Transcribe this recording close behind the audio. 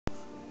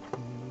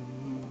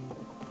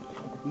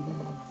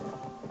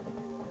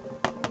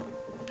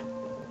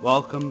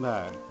Welcome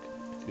back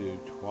to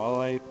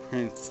Twilight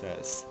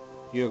Princess.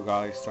 You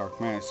guys,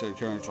 Dark Master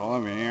Jones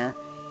 11 here.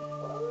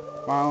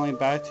 Finally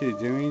back to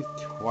doing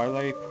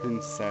Twilight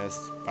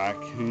Princess back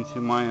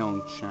into my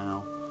own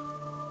channel.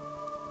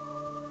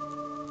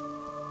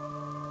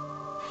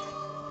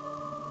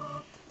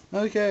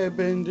 Okay, I've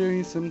been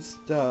doing some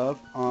stuff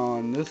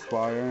on this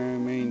fire. I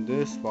mean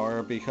this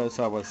fire because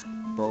I was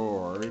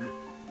bored.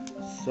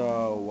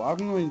 So what I'm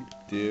going to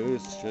do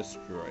is just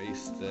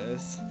erase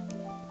this.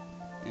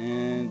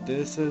 And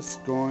this is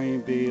going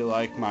to be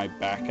like my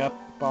backup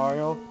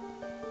file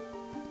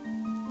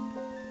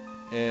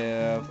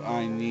if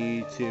I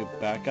need to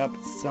back up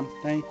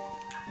something.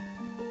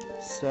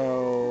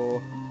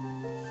 So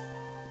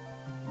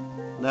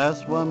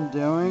that's what I'm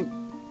doing.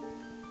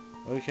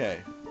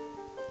 Okay.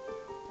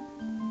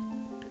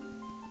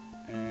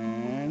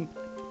 And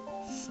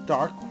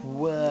start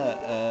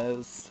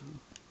quest.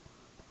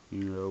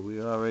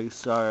 We already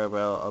started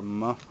about a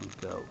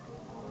month ago.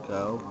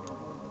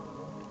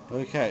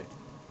 Okay.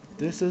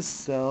 This is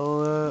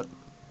Zelda.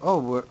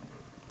 Oh,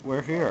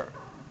 we're here.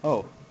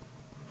 Oh.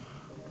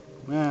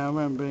 Man, I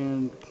haven't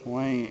been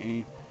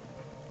playing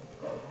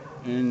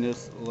in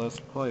this Let's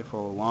Play for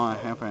a long,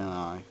 haven't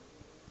I?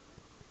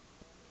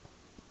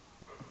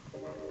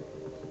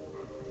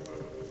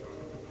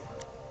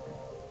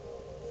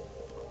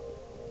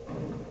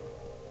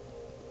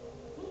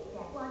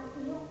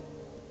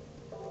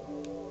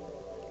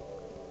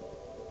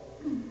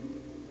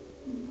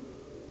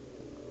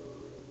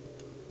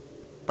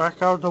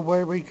 Back out the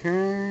way we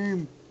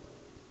came.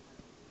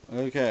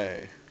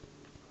 Okay.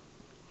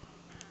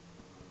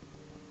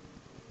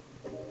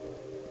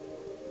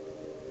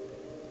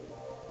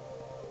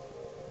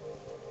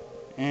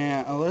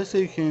 And unless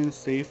you can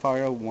see,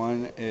 file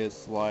 1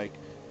 is like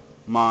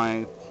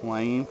my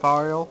playing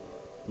file,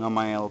 not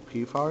my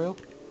LP file.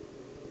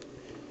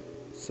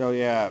 So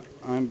yeah,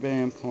 I've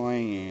been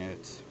playing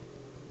it.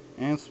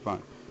 And it's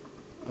fun.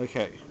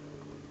 Okay.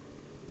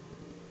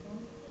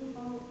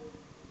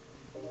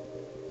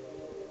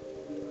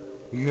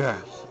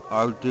 Yes,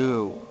 I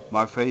do.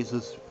 My face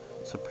is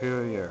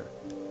superior.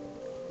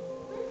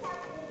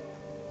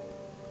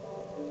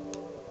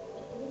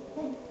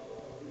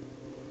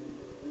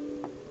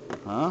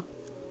 Huh?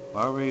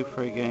 Why are we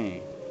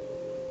forgetting?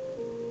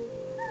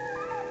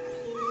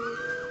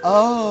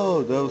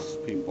 Oh, those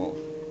people.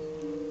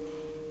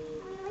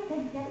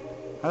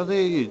 How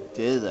did you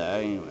do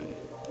that anyway?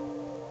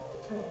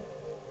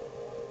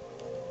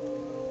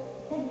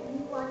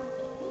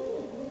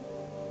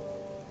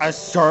 A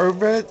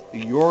servant?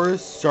 You're a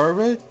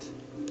servant?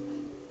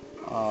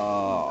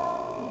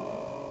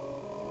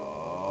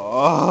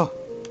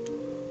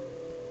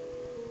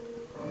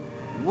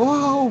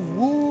 Whoa,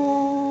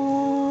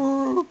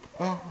 whoop!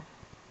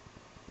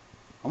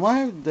 I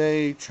wonder if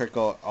they check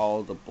out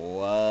all the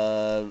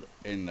blood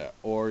and the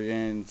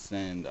organs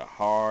and the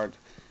heart.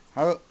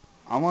 I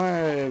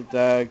wonder if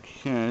that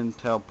can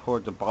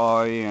teleport the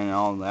body and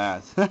all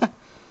that.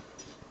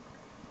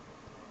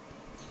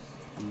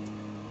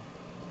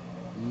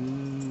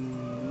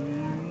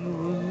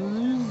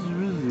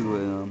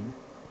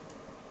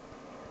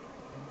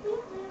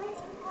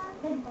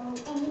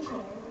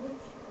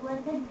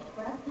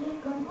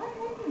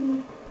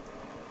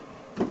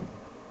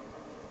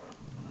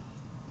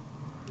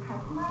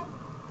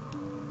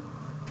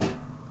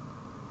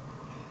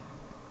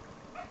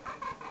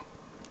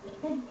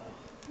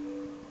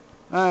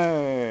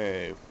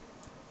 Hey.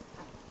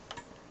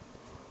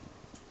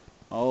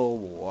 Oh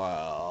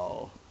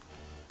wow.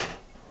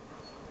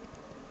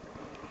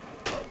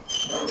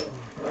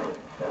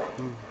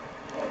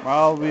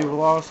 Well, we've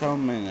lost our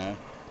minute,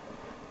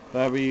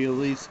 but we at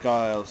least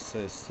got our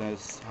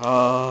assistance.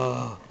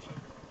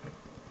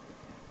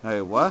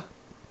 Hey, what?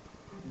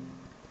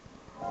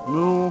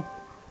 No.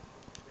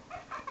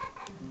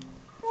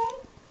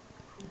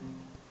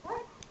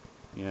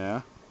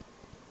 Yeah.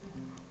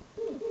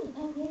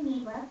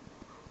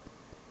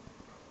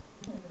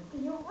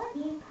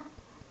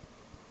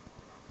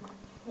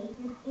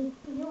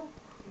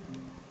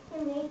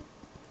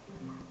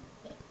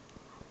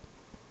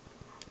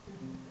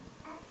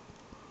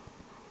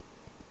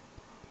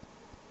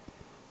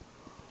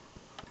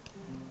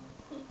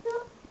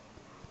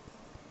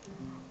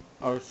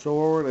 Our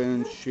sword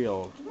and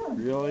shield.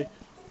 Really?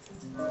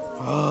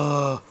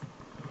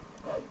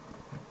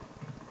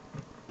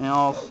 And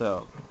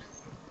also,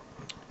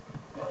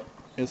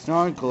 it's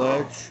not a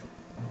glitch.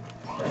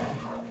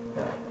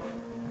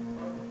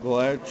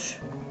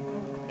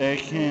 It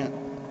can't.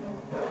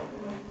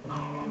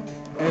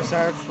 It's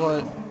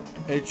actually.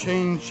 It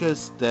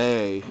changes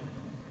day.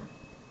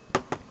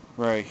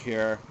 Right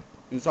here.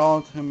 It's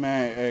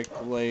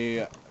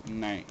automatically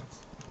night.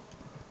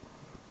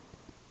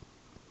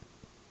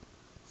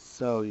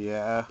 So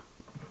yeah.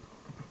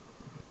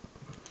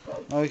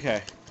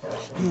 Okay.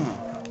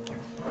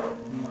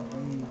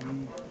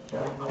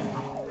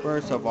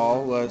 First of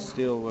all, let's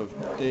deal with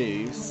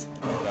these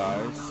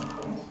guys.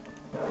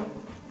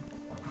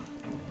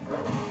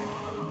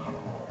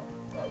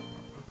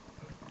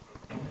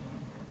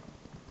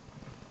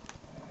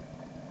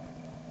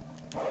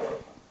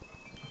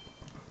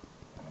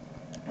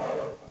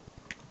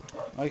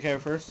 Okay,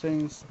 first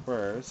things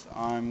first,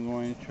 I'm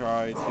going to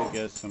try to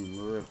get some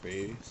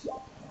rupees.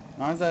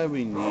 Not that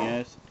we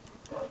need it,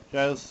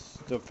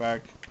 just the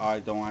fact I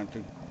don't have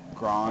to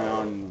grind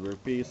on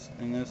rupees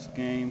in this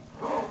game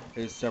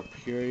is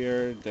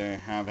superior than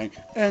having.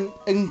 And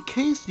in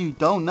case you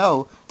don't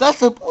know,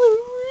 that's a blue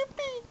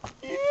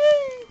rupee!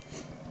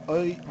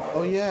 Yay!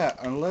 Oh yeah,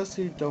 unless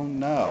you don't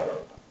know.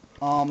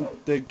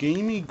 The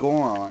Gaming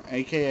Goron,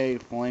 aka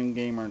Flame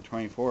Gamer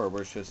 24,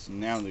 which is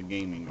now the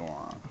Gaming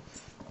Goron,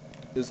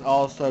 is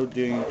also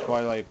doing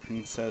Twilight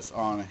Princess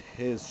on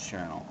his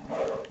channel.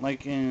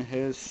 Link in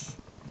his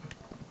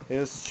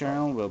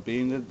channel will be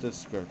in the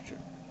description.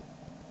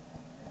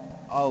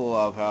 I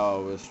love how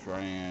it was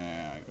raining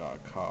and I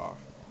got caught.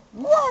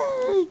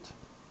 What?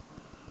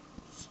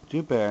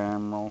 Stupid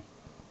animal.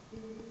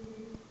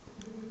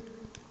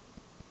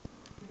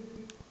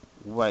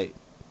 Wait,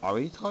 are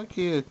we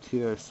talking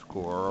to a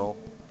squirrel?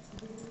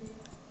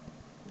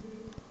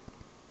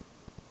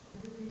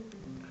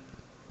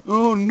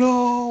 Oh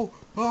no!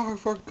 I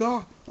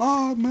forgot!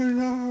 I'm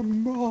an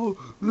animal!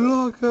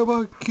 Look at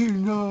my cute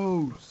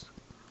nose!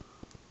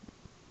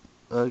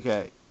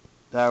 Okay,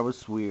 that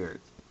was weird.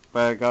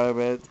 But I gotta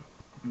admit,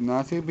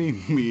 not to be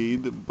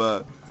mean,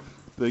 but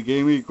the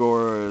Gaming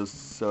Gore is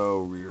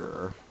so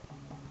weird.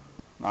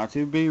 Not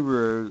to be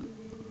rude,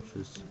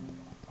 just...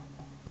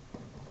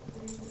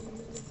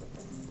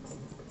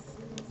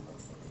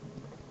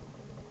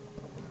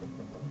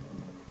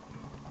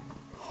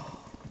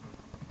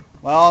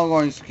 Well, I'm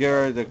going to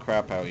scare the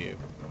crap out of you.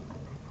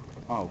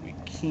 Oh, we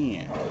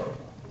can't.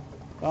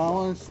 I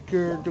want to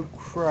scare the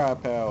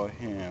crap out of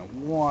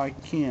him. Why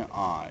can't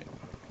I?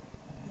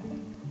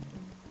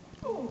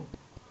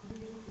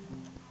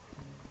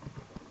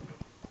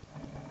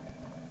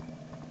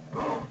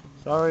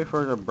 Sorry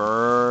for the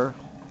burr.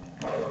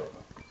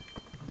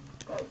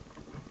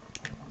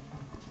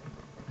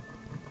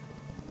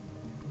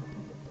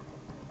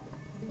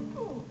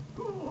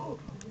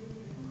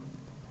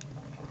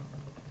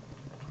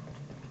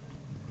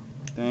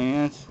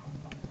 Dang it.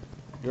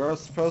 You're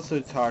supposed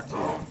to talk to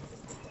him.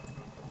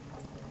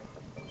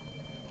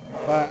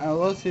 But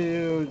unless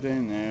you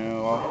didn't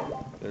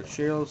know, there's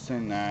shields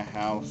in that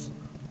house.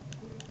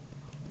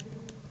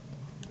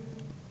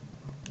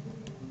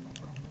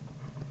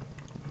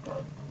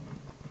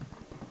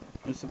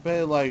 It's a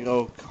bit like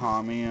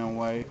Okami in a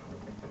way.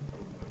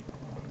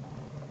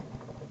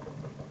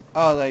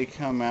 Oh, they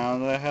come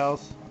out of the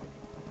house?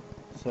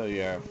 So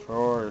yeah,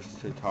 forced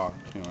to talk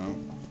to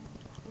him.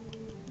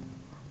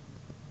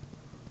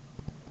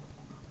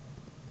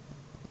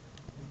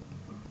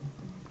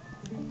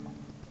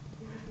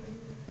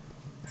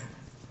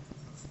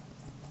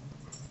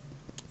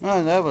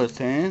 Oh, that was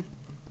 10.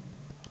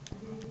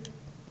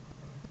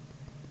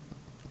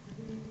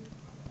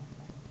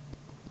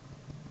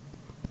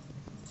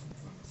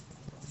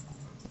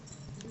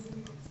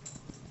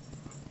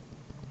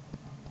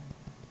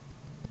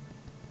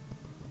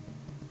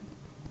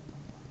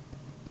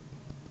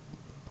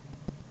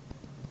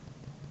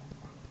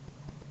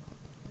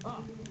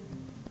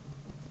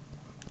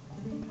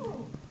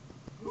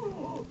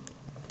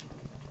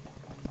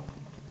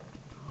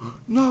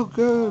 No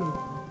good.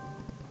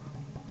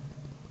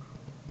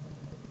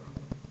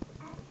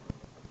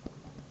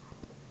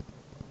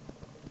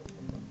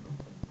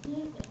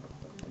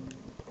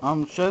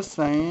 I'm just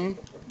saying,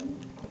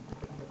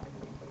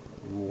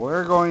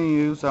 we're going to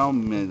use our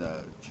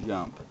meta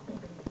jump.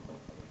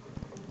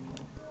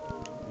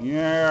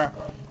 Yeah,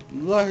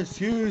 let's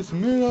use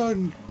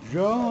meta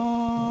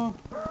jump.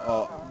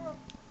 Oh,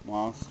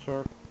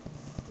 monster.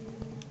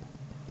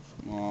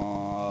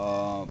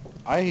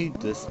 I hate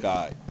this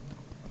guy.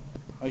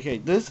 Okay,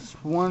 this is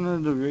one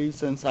of the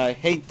reasons I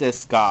hate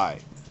this guy.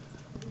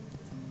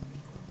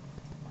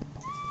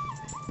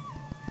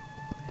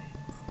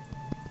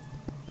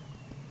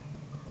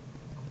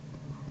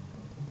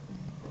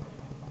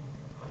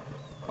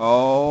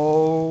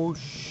 Oh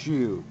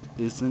shoot,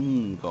 it's an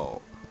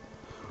eagle.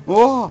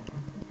 Oh!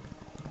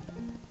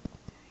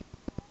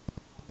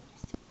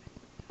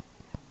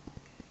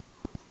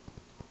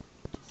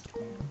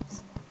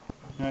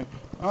 Okay.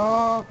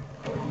 Oh,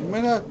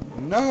 minute,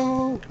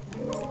 no!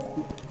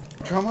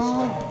 Come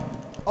on!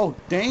 Oh,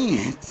 dang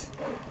it!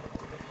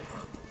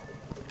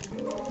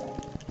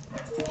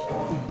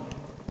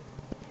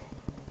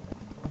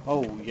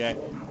 Oh, yeah.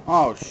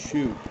 Oh,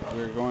 shoot.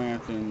 We're going to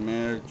have to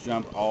minute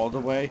jump all the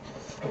way.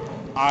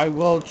 I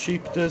will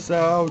cheap this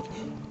out.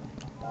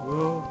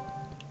 Whoa.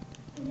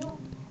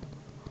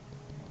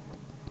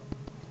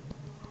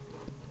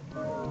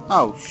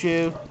 Oh,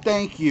 shoot.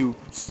 Thank you,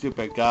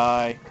 stupid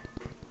guy.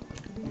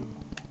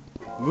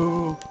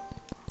 Woo.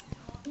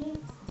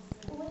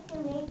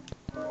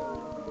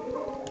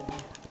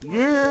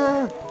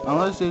 Yeah!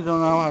 Unless you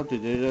don't know how to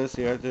do this,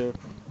 you have to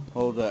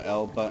hold the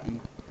L button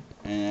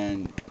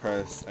and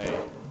press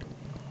A.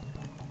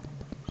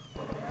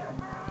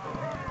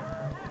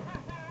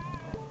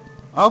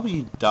 Oh,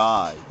 he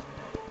died.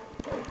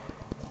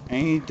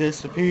 And he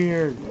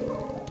disappeared.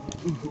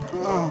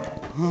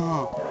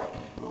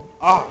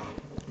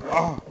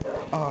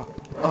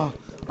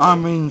 I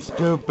mean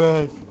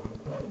stupid.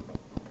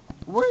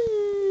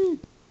 Whee!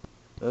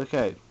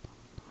 Okay.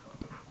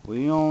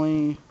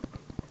 I'm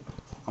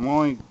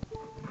only,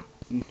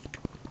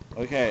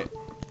 okay,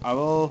 I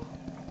will,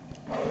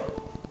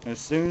 as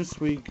soon as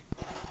we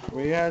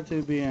have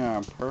to be in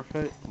a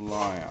perfect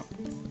lineup.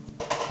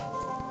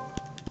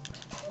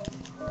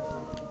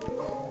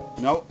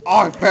 No, oh,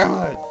 I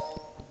found it!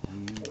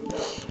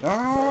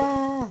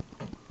 Ah!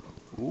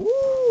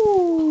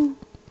 Woo!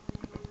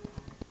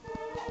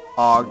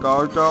 I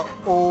got the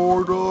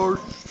order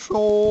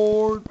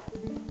sword.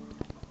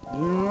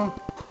 Yeah.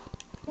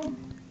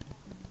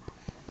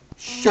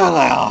 Shut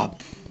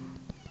up!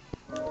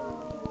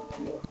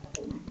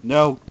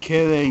 No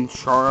kidding,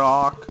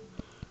 Sherlock.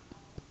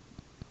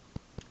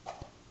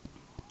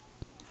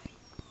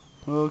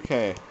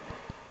 Okay.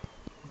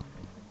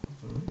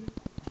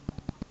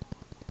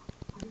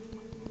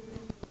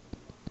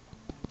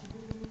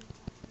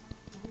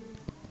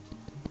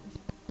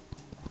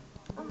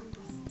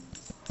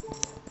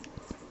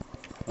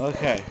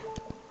 Okay.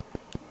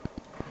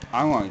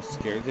 I'm going to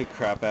scare the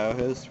crap out of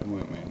his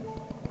women.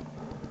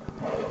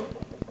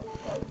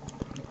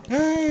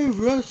 Hey,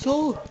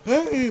 Russell!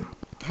 Hey,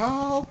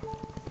 pal!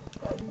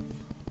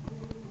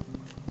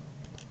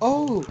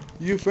 Oh,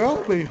 you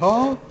found me,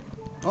 huh?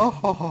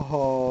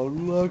 Oh,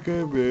 look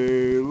at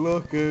me,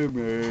 look at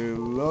me,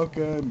 look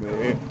at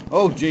me.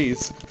 Oh,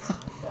 jeez.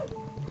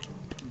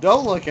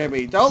 Don't look at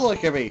me, don't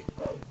look at me.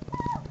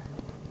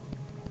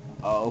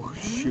 Oh,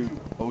 shoot,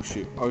 oh,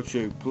 shoot, oh,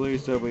 shoot.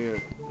 Please tell me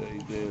they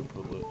did.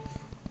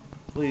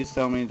 Please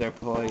tell me they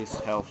place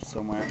help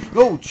somewhere.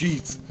 Oh,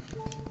 jeez.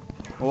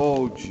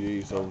 Oh,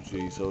 jeez, oh,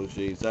 jeez, oh,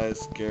 jeez. That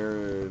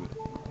scared me.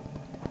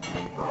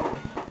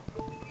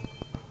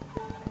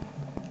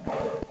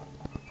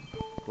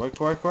 Quick,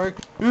 quick, quick!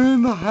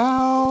 In the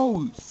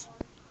house!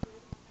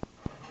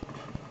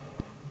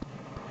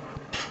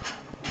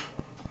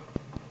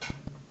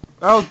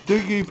 Our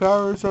digging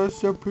powers are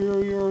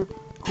superior!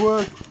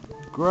 Quick!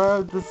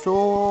 Grab the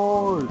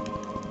sword!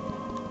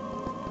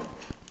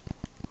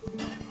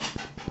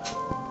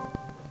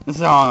 It's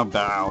not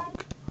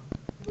about.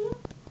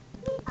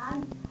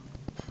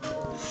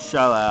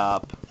 Shut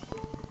up.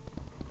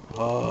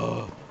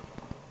 Oh.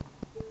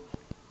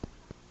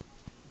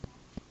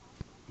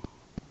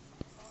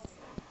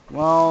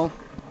 Well,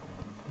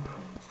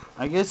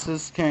 I guess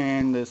this can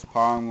end this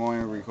part. I'm going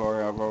to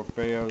record a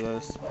video of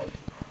this.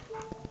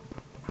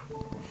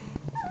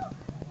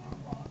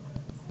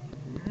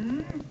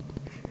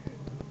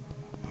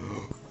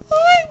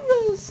 Hi,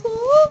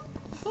 Russell.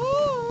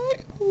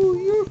 Hi. Oh,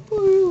 your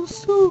photo's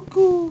so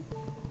cool.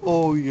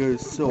 Oh, you're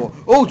so.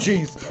 Oh,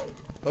 jeez.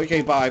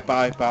 Okay, bye,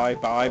 bye, bye,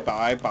 bye,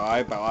 bye,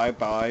 bye, bye,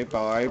 bye,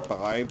 bye,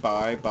 bye,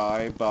 bye,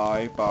 bye,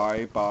 bye,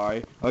 bye,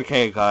 bye.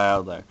 Okay, got out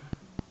of there.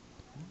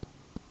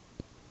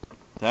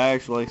 That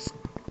actually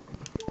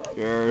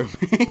scared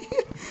me.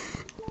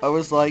 I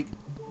was like,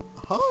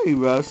 hi,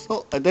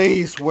 Russell. And then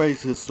he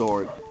swings his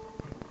sword.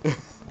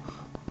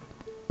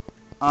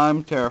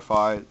 I'm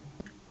terrified.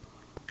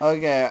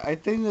 Okay, I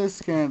think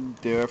this can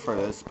do it for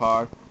this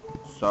part.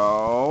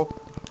 So,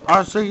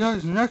 I'll see you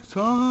guys next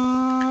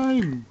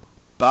time.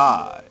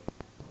 Bye.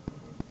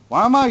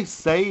 Why am I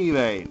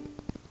saving?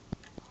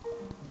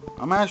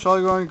 I'm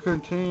actually going to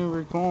continue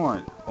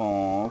recording.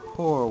 Oh,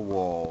 poor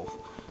wolf.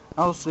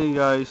 I'll see you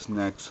guys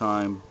next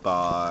time.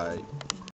 Bye.